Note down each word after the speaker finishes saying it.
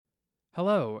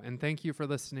Hello, and thank you for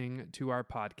listening to our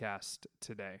podcast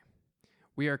today.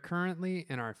 We are currently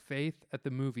in our Faith at the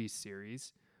Movies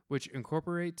series, which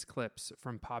incorporates clips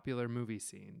from popular movie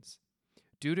scenes.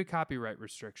 Due to copyright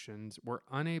restrictions, we're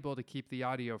unable to keep the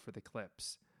audio for the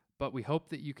clips, but we hope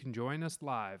that you can join us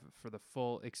live for the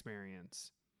full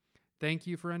experience. Thank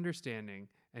you for understanding,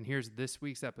 and here's this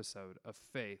week's episode of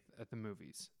Faith at the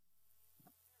Movies.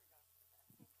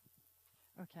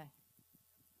 Okay.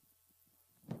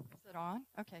 Is it on?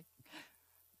 Okay.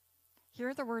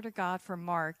 Hear the word of God from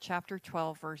Mark chapter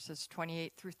 12, verses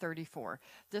 28 through 34.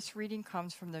 This reading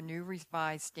comes from the New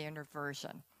Revised Standard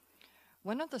Version.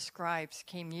 One of the scribes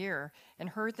came near and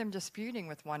heard them disputing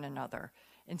with one another.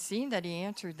 And seeing that he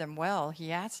answered them well,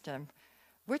 he asked him,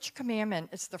 "Which commandment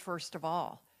is the first of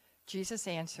all?" Jesus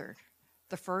answered,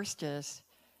 "The first is,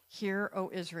 'Hear, O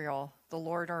Israel, the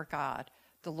Lord our God,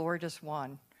 the Lord is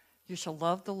one. You shall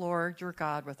love the Lord your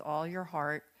God with all your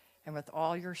heart and with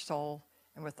all your soul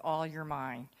and with all your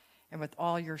mind and with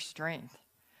all your strength.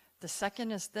 The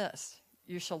second is this,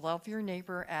 you shall love your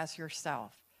neighbor as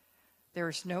yourself. There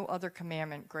is no other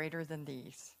commandment greater than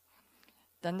these."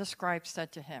 Then the scribe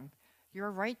said to him, "You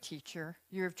are right, teacher.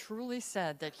 You have truly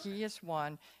said that he is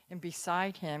one, and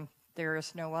beside him there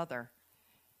is no other.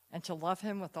 And to love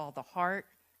him with all the heart,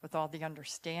 with all the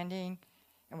understanding,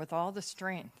 and with all the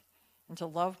strength, and to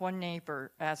love one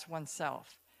neighbor as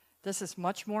oneself. This is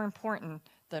much more important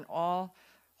than all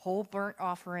whole burnt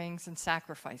offerings and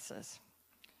sacrifices."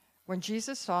 When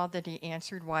Jesus saw that he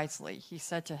answered wisely, he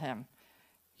said to him,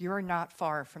 "You are not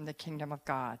far from the kingdom of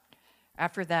God."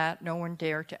 After that, no one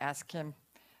dared to ask him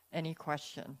any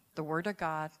question. The word of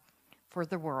God for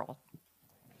the world.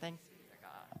 Thanks be to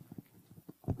God.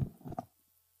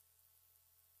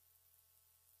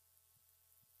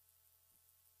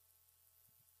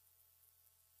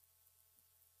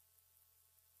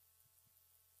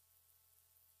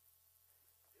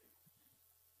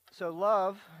 So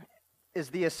love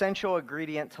is the essential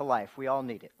ingredient to life. We all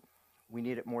need it. We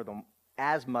need it more than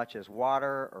as much as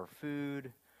water or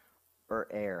food or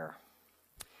air.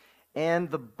 And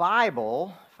the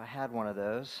Bible, if I had one of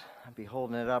those, I'd be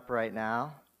holding it up right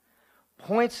now,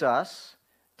 points us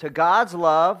to God's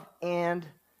love and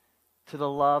to the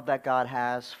love that God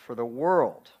has for the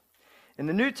world. In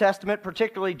the New Testament,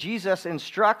 particularly, Jesus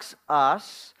instructs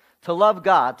us to love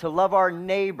God, to love our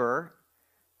neighbor.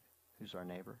 Who's our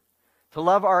neighbor? To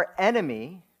love our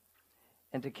enemy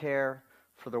and to care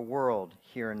for the world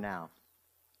here and now.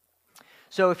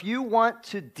 So if you want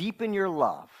to deepen your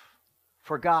love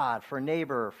for God, for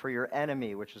neighbor, for your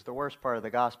enemy, which is the worst part of the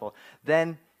gospel,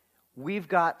 then we've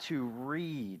got to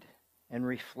read and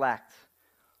reflect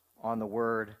on the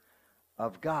Word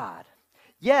of God.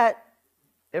 Yet,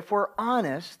 if we're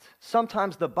honest,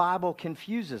 sometimes the Bible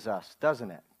confuses us,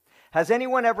 doesn't it? Has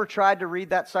anyone ever tried to read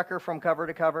that sucker from cover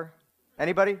to cover?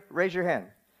 Anybody? Raise your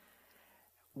hand.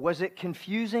 Was it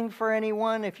confusing for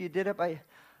anyone if you did it by,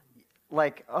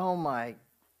 like, oh my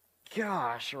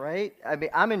gosh, right? I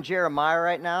mean, I'm in Jeremiah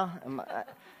right now.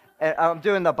 I'm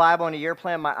doing the Bible in a year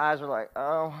plan. My eyes are like,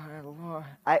 oh, my Lord.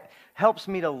 It helps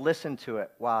me to listen to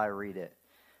it while I read it,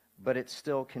 but it's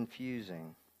still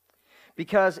confusing.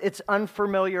 Because it's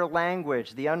unfamiliar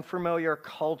language, the unfamiliar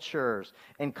cultures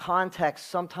and context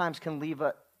sometimes can leave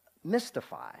us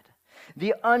mystified.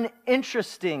 The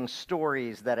uninteresting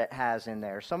stories that it has in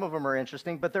there. Some of them are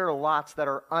interesting, but there are lots that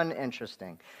are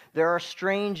uninteresting. There are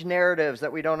strange narratives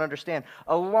that we don't understand.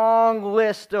 A long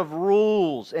list of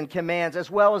rules and commands,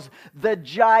 as well as the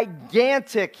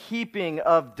gigantic heaping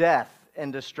of death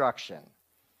and destruction.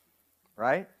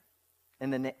 Right?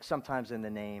 Sometimes in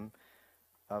the name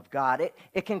of God.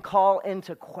 It can call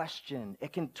into question.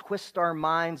 It can twist our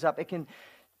minds up. It can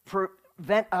prevent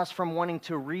us from wanting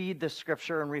to read the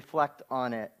Scripture and reflect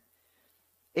on it.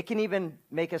 It can even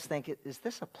make us think, is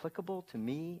this applicable to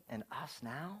me and us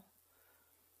now?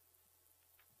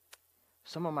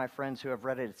 Some of my friends who have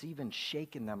read it, it's even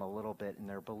shaken them a little bit in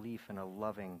their belief in a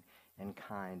loving and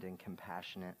kind and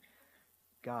compassionate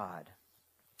God.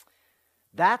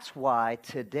 That's why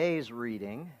today's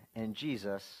reading in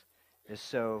Jesus is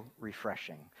so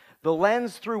refreshing. The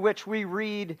lens through which we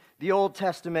read the Old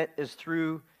Testament is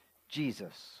through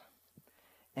Jesus.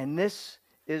 And this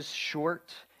is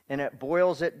short, and it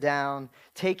boils it down,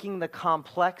 taking the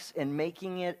complex and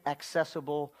making it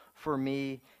accessible for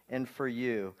me and for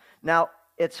you. Now,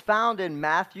 it's found in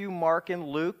Matthew, Mark, and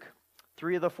Luke,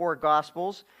 3 of the 4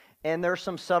 Gospels, and there's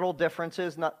some subtle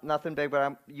differences, nothing big,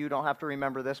 but you don't have to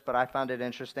remember this, but I found it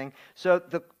interesting. So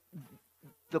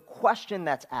the question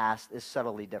that's asked is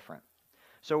subtly different.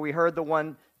 So we heard the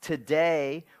one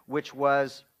today, which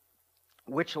was,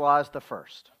 which law is the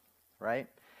first, right?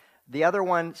 The other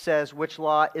one says, which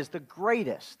law is the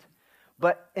greatest?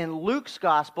 But in Luke's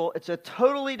gospel, it's a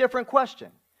totally different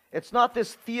question. It's not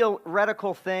this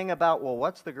theoretical thing about, well,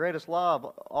 what's the greatest law of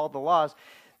all the laws?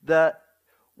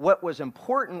 What was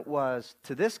important was,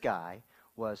 to this guy,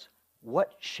 was,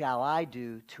 what shall I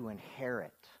do to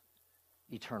inherit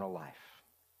eternal life?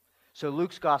 So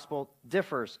Luke's gospel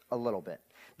differs a little bit.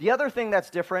 The other thing that's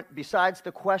different, besides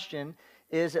the question,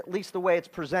 is, at least the way it's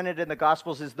presented in the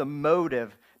Gospels, is the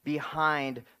motive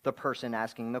behind the person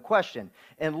asking the question.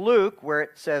 In Luke, where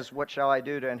it says, what shall I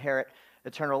do to inherit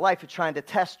eternal life, it's trying to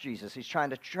test Jesus. He's trying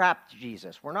to trap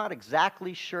Jesus. We're not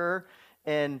exactly sure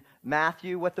in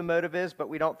Matthew what the motive is, but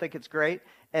we don't think it's great.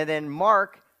 And then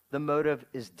Mark, the motive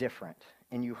is different.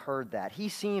 And you heard that.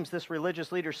 This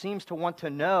religious leader seems to want to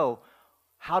know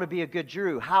how to be a good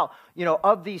Jew, how,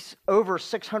 of these over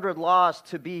 600 laws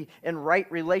to be in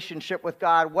right relationship with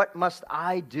God, what must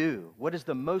I do? What is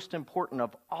the most important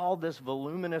of all this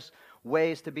voluminous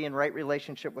ways to be in right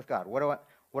relationship with God? What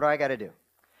do I got to do?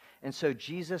 And so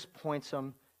Jesus points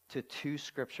them to two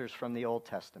scriptures from the Old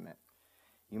Testament.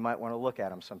 You might want to look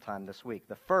at them sometime this week.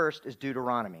 The first is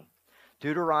Deuteronomy.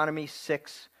 Deuteronomy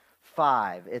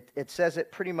 6:5. It says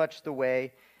it pretty much the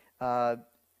way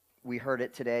we heard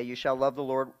it today. You shall love the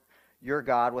Lord your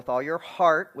God with all your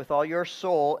heart, with all your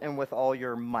soul, and with all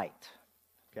your might.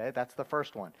 Okay, that's the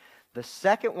first one. The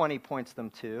second one he points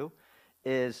them to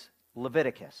is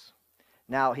Leviticus.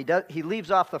 Now, he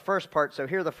leaves off the first part, so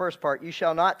hear the first part. You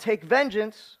shall not take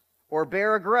vengeance or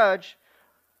bear a grudge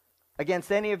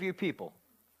against any of you people.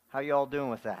 How you all doing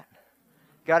with that?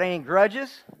 Got any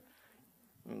grudges?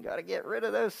 You got to get rid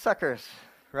of those suckers,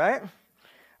 right?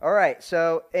 All right,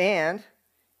 so, and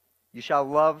you shall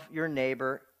love your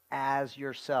neighbor as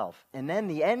yourself. And then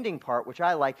the ending part, which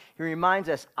I like, he reminds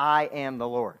us, I am the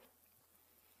Lord.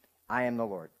 I am the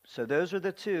Lord. So those are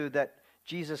the two that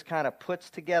Jesus kind of puts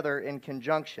together in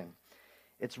conjunction.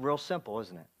 It's real simple,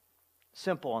 isn't it?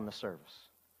 Simple on the surface.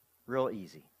 Real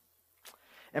easy.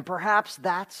 And perhaps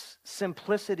that's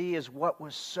simplicity is what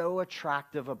was so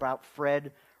attractive about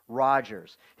Fred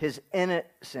Rogers. His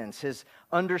innocence, his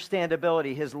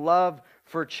understandability, his love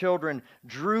for children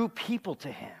drew people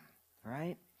to him,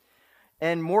 right?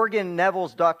 And Morgan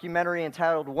Neville's documentary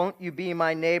entitled Won't You Be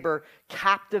My Neighbor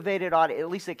captivated audience.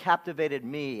 At least it captivated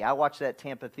me. I watched that at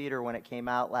Tampa Theater when it came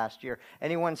out last year.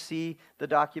 Anyone see the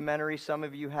documentary? Some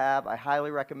of you have. I highly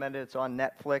recommend it. It's on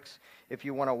Netflix if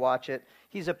you want to watch it.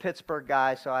 He's a Pittsburgh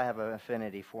guy, so I have an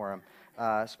affinity for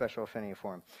him, special affinity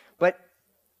for him. But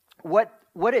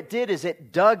what it did is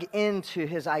it dug into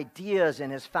his ideas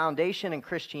and his foundation in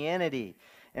Christianity.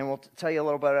 And we'll tell you a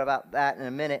little bit about that in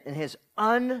a minute. And his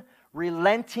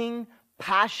unrelenting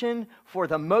passion for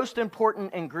the most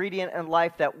important ingredient in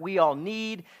life that we all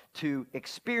need to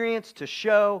experience, to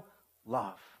show,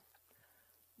 love.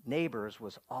 Neighbors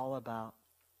was all about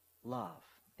love.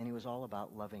 And he was all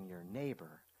about loving your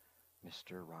neighbor,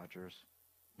 Mr. Rogers'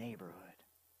 neighborhood.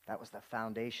 That was the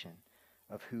foundation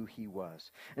of who he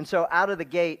was. And so out of the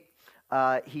gate,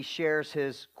 he shares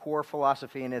his core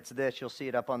philosophy, and it's this. You'll see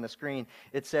it up on the screen.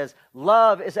 It says,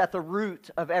 love is at the root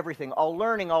of everything, all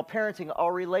learning, all parenting,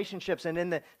 all relationships, and in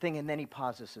the thing, and then he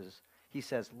pauses. He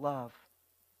says, love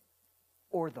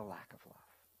or the lack of love.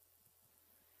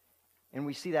 And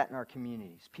we see that in our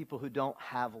communities. People who don't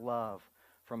have love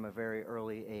from a very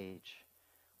early age.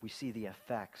 We see the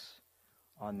effects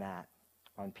on that,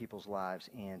 on people's lives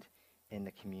and in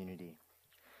the community.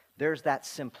 There's that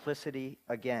simplicity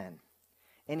again.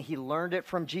 And he learned it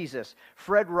from Jesus.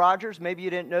 Fred Rogers, maybe you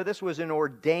didn't know this, was an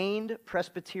ordained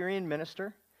Presbyterian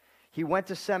minister. He went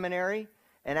to seminary,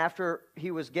 and after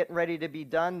he was getting ready to be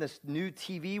done, this new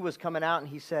TV was coming out, and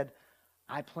he said,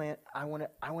 I want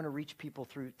to reach people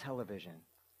through television.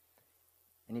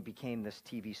 And he became this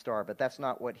TV star, but that's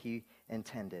not what he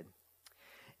intended.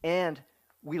 And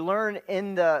we learn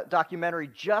in the documentary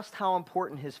just how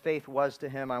important his faith was to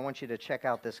him. I want you to check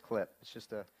out this clip. It's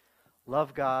just a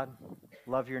love God,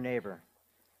 love your neighbor.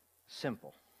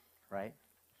 Simple, right?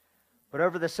 But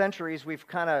over the centuries, we've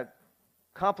kind of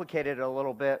complicated it a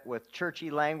little bit with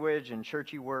churchy language and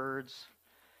churchy words,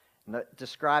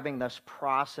 describing this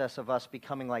process of us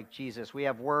becoming like Jesus. We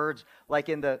have words like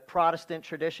in the Protestant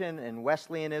tradition and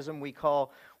Wesleyanism, we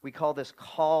call this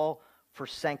call for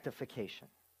sanctification.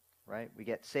 Right? We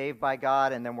get saved by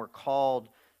God, and then we're called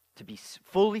to be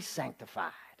fully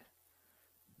sanctified.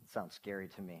 It sounds scary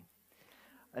to me.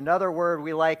 Another word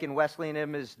we like in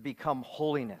Wesleyanism is become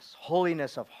holiness.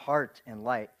 Holiness of heart and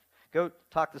life. Go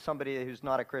talk to somebody who's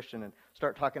not a Christian and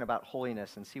start talking about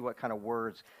holiness and see what kind of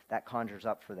words that conjures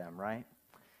up for them, right?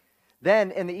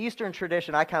 Then in the Eastern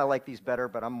tradition, I kind of like these better,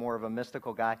 but I'm more of a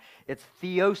mystical guy. It's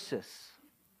theosis.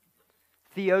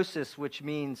 Theosis, which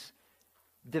means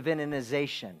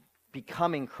divinization,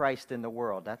 becoming Christ in the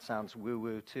world. That sounds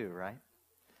woo-woo too, right?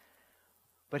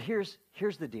 But here's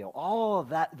the deal. All of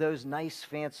that, those nice,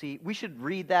 fancy, we should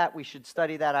read that, we should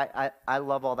study that. I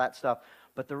love all that stuff.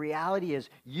 But the reality is,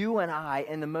 you and I,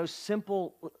 in the most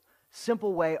simple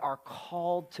way, are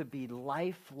called to be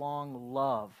lifelong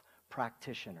love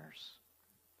practitioners.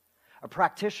 A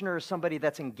practitioner is somebody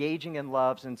that's engaging in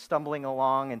loves and stumbling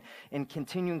along and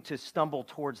continuing to stumble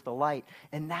towards the light.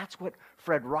 And that's what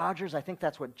Fred Rogers, I think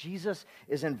that's what Jesus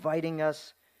is inviting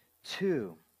us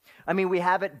to. I mean, we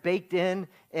have it baked in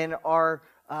our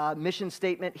mission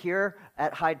statement here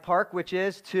at Hyde Park, which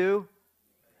is to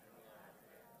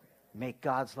make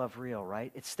God's love real,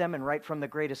 right? It's stemming right from the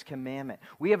greatest commandment.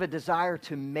 We have a desire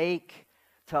to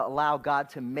allow God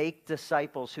to make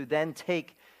disciples who then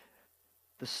take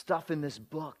the stuff in this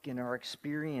book, in our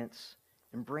experience,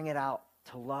 and bring it out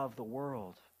to love the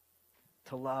world,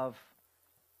 to love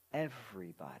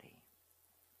everybody.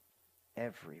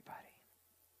 Everybody.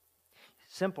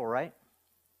 Simple, right?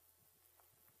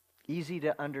 Easy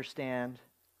to understand,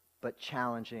 but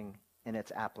challenging in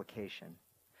its application.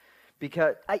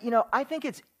 Because, I think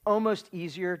it's almost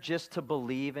easier just to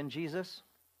believe in Jesus.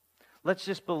 Let's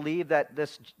just believe that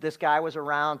this guy was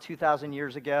around 2,000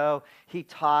 years ago. He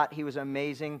taught. He was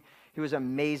amazing. He was an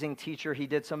amazing teacher. He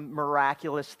did some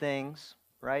miraculous things,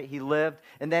 right? He lived.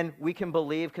 And then we can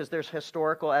believe, because there's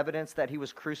historical evidence, that he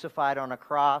was crucified on a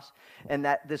cross and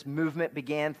that this movement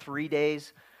began 3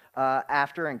 days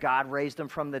after and God raised him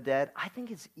from the dead. I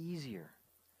think it's easier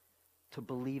to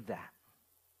believe that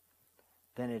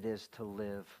than it is to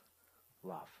live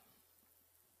love.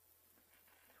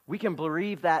 We can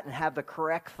believe that and have the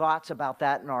correct thoughts about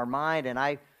that in our mind, and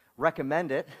I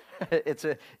recommend it. It's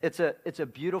a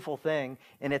beautiful thing,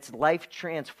 and it's life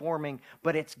transforming.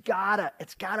 But it's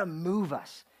gotta move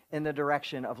us in the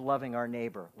direction of loving our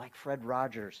neighbor, like Fred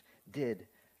Rogers did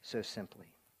so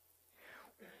simply.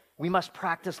 We must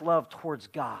practice love towards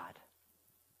God.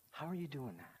 How are you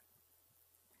doing that?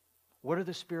 What are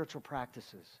the spiritual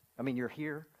practices? I mean, you're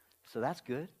here, so that's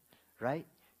good, right?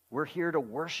 We're here to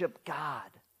worship God.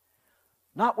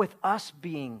 Not with us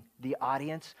being the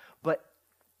audience, but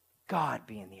God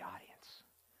being the audience.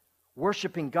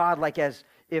 Worshiping God like as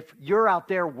if you're out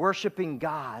there worshiping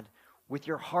God with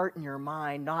your heart and your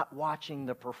mind, not watching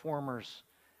the performers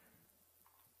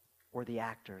or the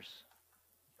actors,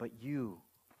 but you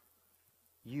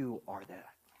are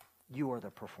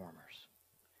the performers.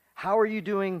 How are you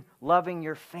doing loving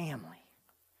your family?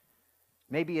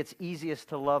 Maybe it's easiest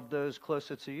to love those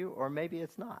closer to you, or maybe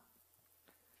it's not.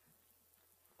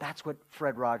 That's what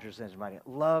Fred Rogers is inviting.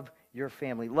 Love your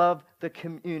family. Love the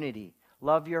community.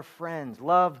 Love your friends.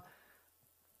 Love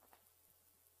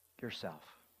yourself.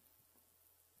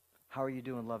 How are you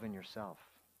doing loving yourself?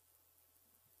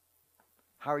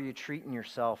 How are you treating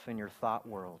yourself in your thought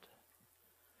world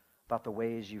about the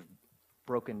ways you've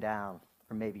broken down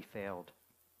or maybe failed?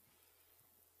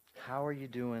 How are you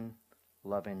doing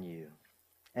loving you?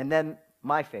 And then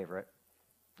my favorite,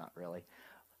 not really,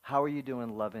 how are you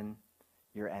doing loving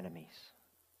your enemies?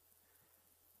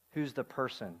 Who's the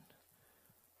person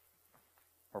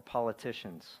or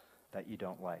politicians that you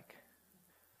don't like,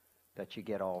 that you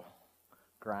get all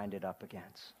grinded up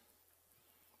against?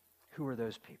 Who are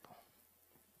those people?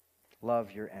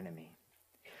 Love your enemy.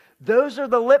 Those are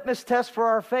the litmus tests for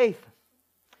our faith.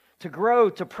 To grow,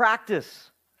 to practice,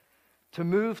 to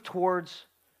move towards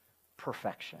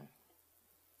perfection.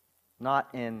 Not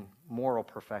in moral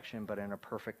perfection, but in a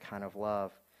perfect kind of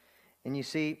love. And you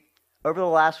see, over the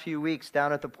last few weeks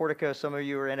down at the Portico, some of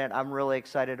you are in it, I'm really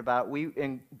excited about. We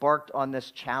embarked on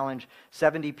this challenge.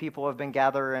 70 people have been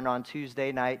gathering on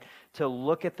Tuesday night to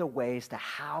look at the ways to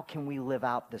how can we live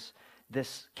out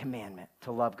this commandment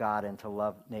to love God and to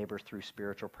love neighbors through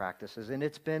spiritual practices. And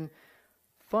it's been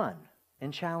fun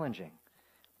and challenging,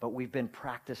 but we've been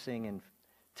practicing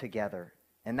together.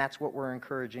 And that's what we're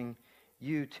encouraging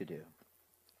you to do.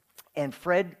 And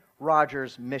Fred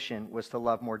Rogers' mission was to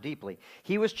love more deeply.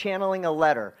 He was channeling a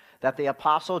letter that the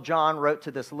Apostle John wrote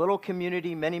to this little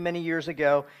community many, many years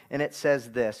ago, and it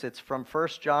says this. It's from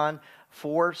 1 John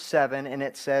 4:7, and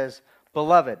it says,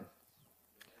 "Beloved,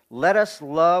 let us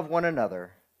love one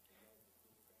another."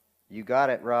 You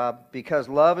got it, Rob. "Because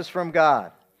love is from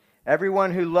God.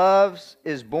 Everyone who loves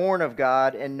is born of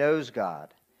God and knows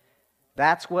God."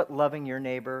 That's what loving your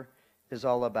neighbor is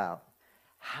all about.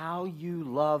 How you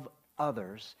love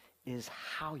others is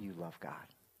how you love God.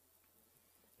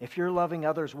 If you're loving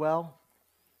others well,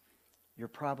 you're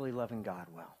probably loving God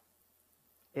well.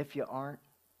 If you aren't,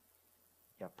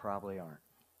 you probably aren't.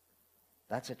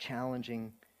 That's a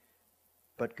challenging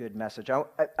but good message. I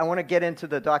want to get into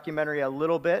the documentary a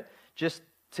little bit, just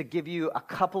to give you a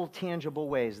couple tangible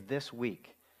ways this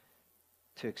week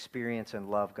to experience and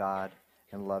love God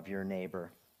and love your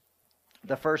neighbor.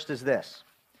 The first is this.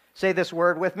 Say this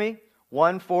word with me.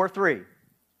 1, 4, 3.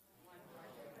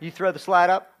 You throw the slide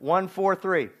up. 1, 4,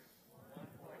 3.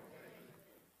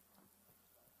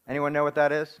 Anyone know what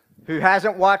that is? Who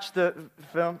hasn't watched the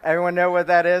film? Everyone know what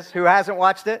that is? Who hasn't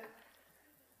watched it?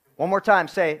 One more time.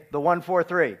 Say the 1, 4,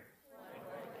 3.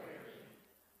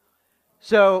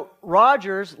 So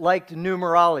Rogers liked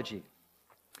numerology.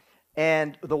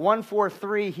 And the 1, 4,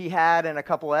 3 he had in a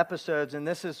couple episodes, and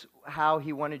this is how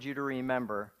he wanted you to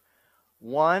remember.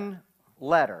 1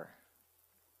 letter.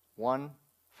 1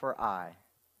 for I.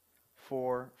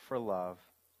 4 for love.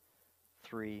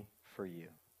 3 for you.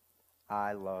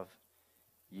 I love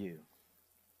you.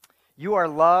 You are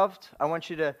loved. I want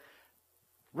you to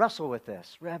wrestle with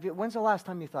this. When's the last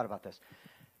time you thought about this?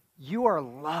 You are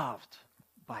loved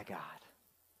by God.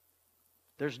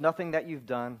 There's nothing that you've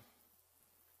done,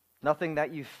 nothing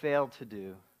that you've failed to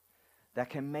do that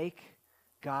can make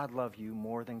God love you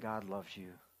more than God loves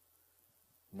you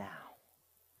now.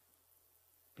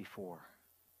 Before.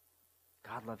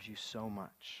 God loves you so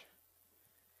much.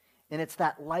 And it's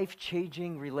that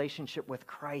life-changing relationship with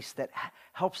Christ that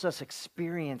helps us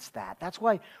experience that. That's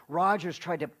why Rogers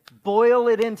tried to boil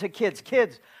it into kids.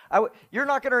 Kids, you're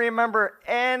not going to remember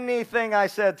anything I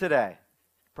said today,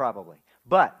 probably.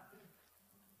 But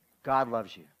God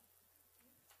loves you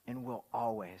and will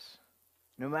always.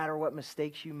 No matter what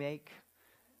mistakes you make,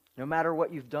 no matter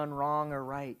what you've done wrong or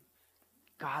right,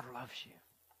 God loves you.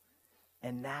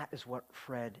 And that is what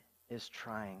Fred is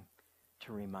trying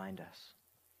to remind us.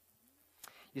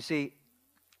 You see,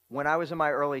 when I was in my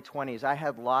early 20s, I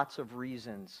had lots of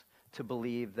reasons to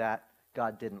believe that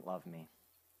God didn't love me.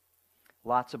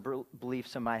 Lots of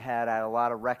beliefs in my head. I had a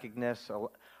lot of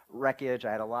wreckage.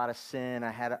 I had a lot of sin.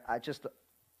 I had just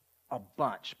a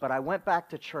bunch. But I went back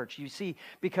to church, you see,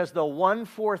 because the 1,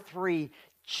 4, 3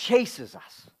 chases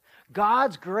us.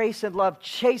 God's grace and love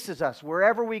chases us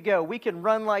wherever we go. We can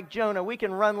run like Jonah. We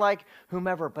can run like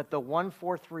whomever. But the 1,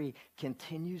 4, 3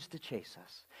 continues to chase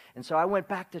us. And so I went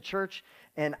back to church,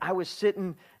 and I was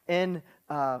sitting in,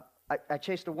 I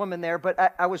chased a woman there,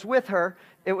 but I was with her.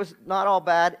 It was not all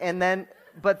bad.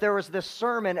 But there was this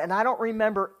sermon, and I don't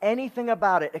remember anything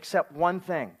about it except one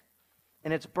thing.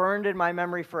 And it's burned in my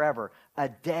memory forever. A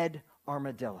dead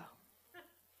armadillo.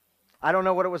 I don't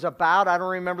know what it was about. I don't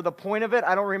remember the point of it.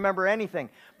 I don't remember anything.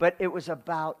 But it was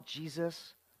about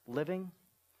Jesus living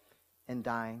and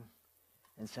dying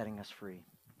and setting us free.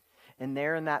 And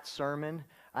there in that sermon,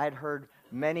 I had heard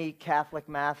many Catholic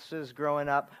masses growing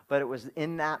up, but it was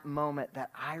in that moment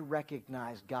that I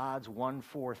recognized God's 1,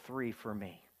 4, 3 for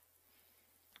me.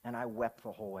 And I wept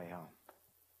the whole way home.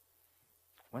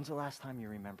 When's the last time you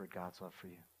remembered God's love for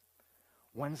you?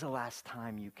 When's the last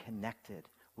time you connected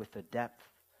with the depth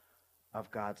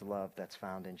of God's love that's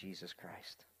found in Jesus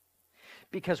Christ?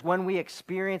 Because when we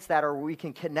experience that, or we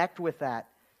can connect with that,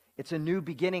 it's a new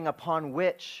beginning upon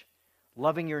which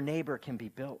loving your neighbor can be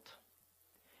built.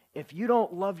 If you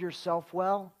don't love yourself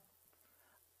well,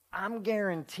 I'm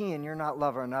guaranteeing you're not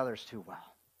loving others too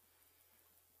well.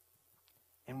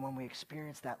 And when we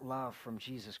experience that love from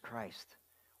Jesus Christ,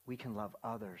 we can love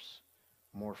others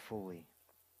more fully.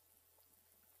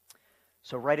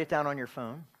 So write it down on your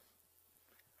phone.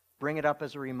 Bring it up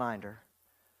as a reminder.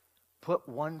 Put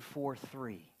 1, 4,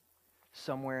 3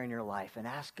 somewhere in your life and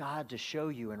ask God to show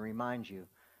you and remind you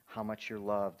how much you're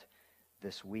loved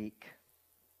this week.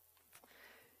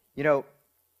 You know,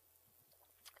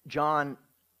 John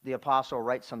the Apostle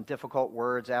writes some difficult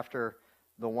words after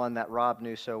the one that Rob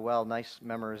knew so well. Nice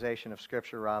memorization of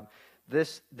Scripture, Rob.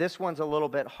 This one's a little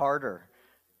bit harder.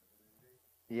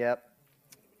 Yep.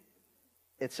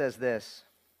 It says this: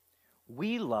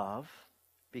 we love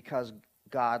because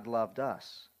God loved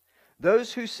us.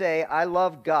 Those who say, I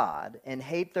love God, and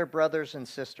hate their brothers and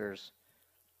sisters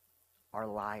are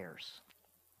liars.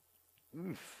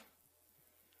 Oof.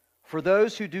 For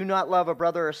those who do not love a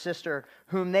brother or sister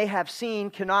whom they have seen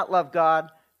cannot love God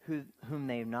whom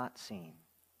they have not seen.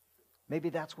 Maybe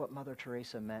that's what Mother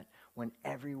Teresa meant when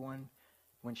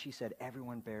she said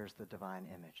everyone bears the divine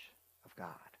image of God.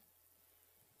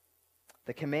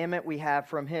 The commandment we have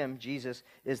from him, Jesus,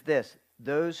 is this: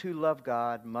 those who love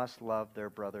God must love their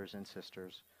brothers and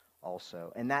sisters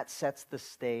also. And that sets the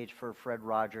stage for Fred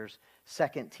Rogers'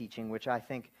 second teaching, which I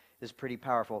think is pretty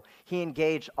powerful. He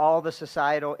engaged all the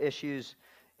societal issues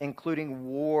including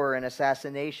war and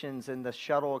assassinations and the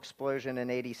shuttle explosion in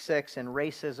 '86 and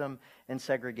racism and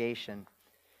segregation.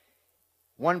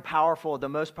 The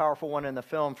most powerful one in the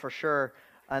film for sure,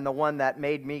 and the one that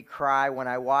made me cry when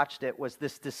I watched it, was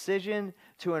this decision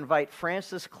to invite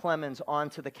Francis Clemens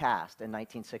onto the cast in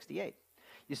 1968.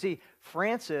 You see,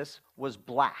 Francis was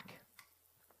black.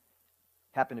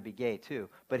 Happened to be gay too,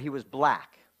 but he was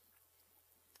black.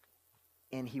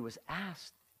 And he was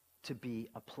asked to be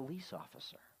a police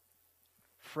officer.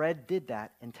 Fred did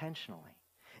that intentionally.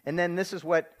 And then this is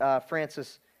what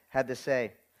Francis had to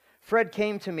say. Fred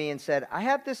came to me and said, I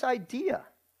have this idea.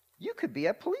 You could be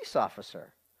a police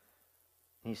officer.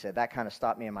 And he said, that kind of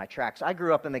stopped me in my tracks. I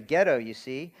grew up in the ghetto, you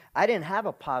see. I didn't have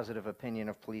a positive opinion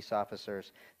of police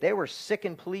officers. They were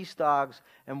sickened police dogs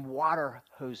and water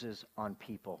hoses on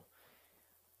people.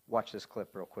 Watch this clip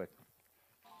real quick.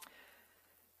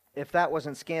 If that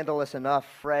wasn't scandalous enough,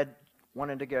 Fred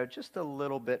wanted to go just a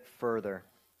little bit further.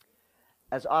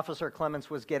 As Officer Clemens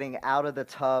was getting out of the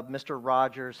tub, Mr.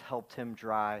 Rogers helped him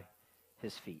dry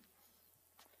his feet.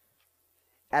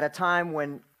 At a time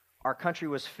when our country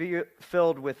was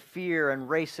filled with fear and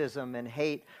racism and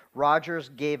hate, Rogers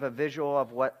gave a visual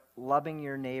of what loving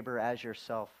your neighbor as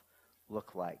yourself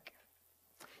looked like.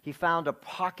 He found a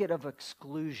pocket of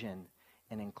exclusion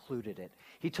and included it.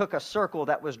 He took a circle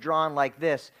that was drawn like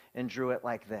this and drew it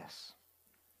like this.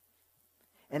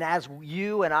 And as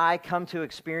you and I come to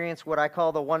experience what I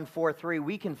call the 1-4-3,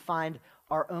 we can find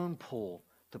our own pool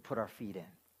to put our feet in.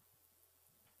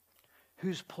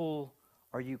 Whose pool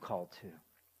are you called to?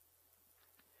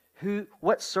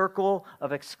 What circle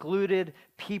of excluded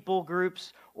people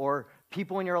groups or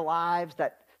people in your lives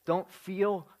that don't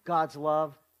feel God's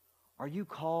love are you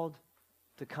called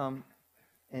to come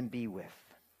and be with?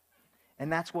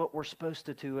 And that's what we're supposed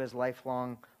to do as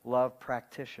lifelong love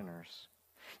practitioners.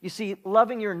 You see,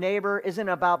 loving your neighbor isn't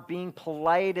about being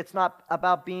polite. It's not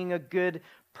about being a good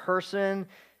person.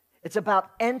 It's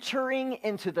about entering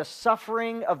into the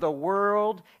suffering of the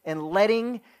world and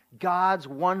letting God's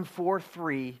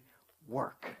 1-4-3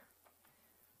 work.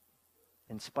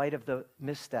 In spite of the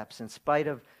missteps, in spite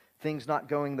of things not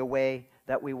going the way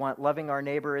that we want, loving our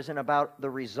neighbor isn't about the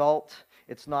result.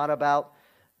 It's not about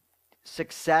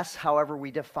success, however we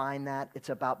define that. It's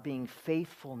about being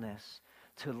faithfulness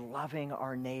to loving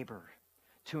our neighbor,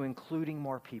 to including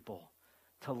more people,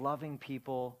 to loving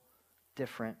people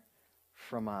different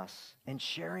from us, and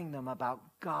sharing them about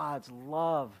God's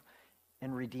love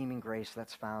and redeeming grace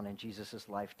that's found in Jesus'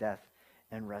 life, death,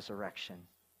 and resurrection.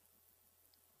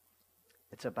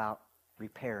 It's about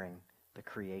repairing the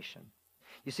creation.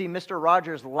 You see, Mr.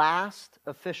 Rogers' last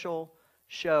official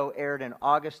show aired in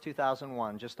August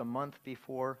 2001, just a month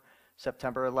before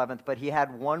September 11th, but he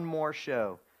had one more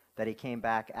show that he came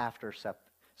back after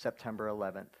September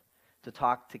 11th to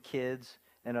talk to kids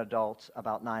and adults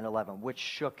about 9/11, which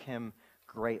shook him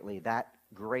greatly. That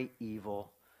great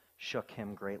evil shook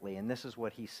him greatly. And this is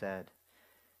what he said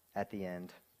at the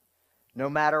end. No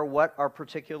matter what our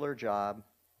particular job,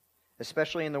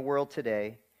 especially in the world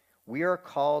today, we are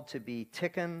called to be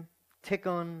tikkun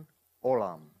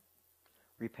olam,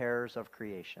 repairers of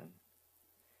creation.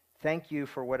 Thank you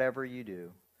for whatever you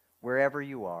do, wherever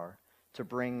you are, to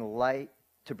bring light,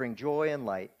 to bring joy and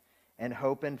light, and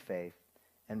hope and faith,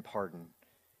 and pardon,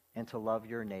 and to love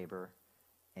your neighbor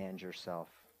and yourself.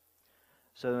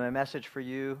 So my message for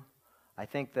you, I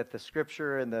think that the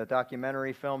scripture and the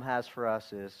documentary film has for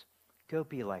us is, go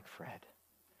be like Fred.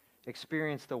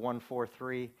 Experience the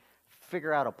 1-4-3,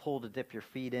 figure out a pool to dip your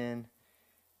feet in,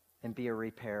 and be a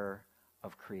repairer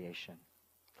of creation.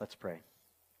 Let's pray.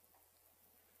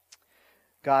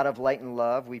 God of light and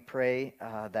love, we pray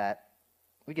that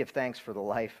we give thanks for the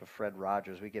life of Fred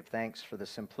Rogers. We give thanks for the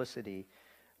simplicity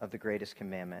of the greatest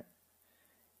commandment.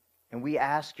 And we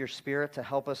ask your Spirit to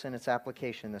help us in its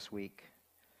application this week.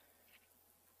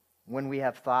 When we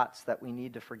have thoughts that we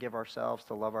need to forgive ourselves,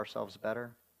 to love ourselves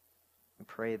better, we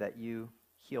pray that you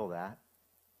heal that.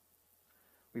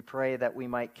 We pray that we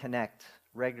might connect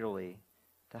regularly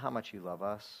to how much you love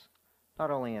us,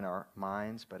 not only in our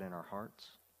minds, but in our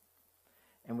hearts.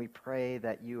 And we pray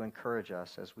that you encourage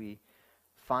us as we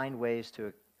find ways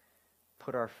to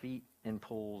put our feet in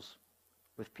pools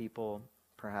with people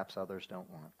perhaps others don't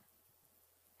want.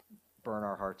 Burn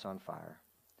our hearts on fire.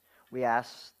 We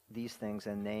ask these things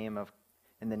in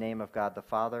the name of God the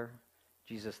Father,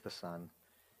 Jesus the Son,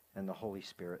 and the Holy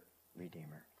Spirit,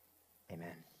 Redeemer.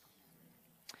 Amen.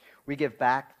 We give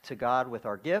back to God with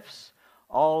our gifts.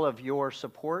 All of your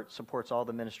support supports all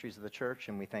the ministries of the church,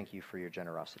 and we thank you for your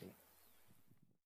generosity.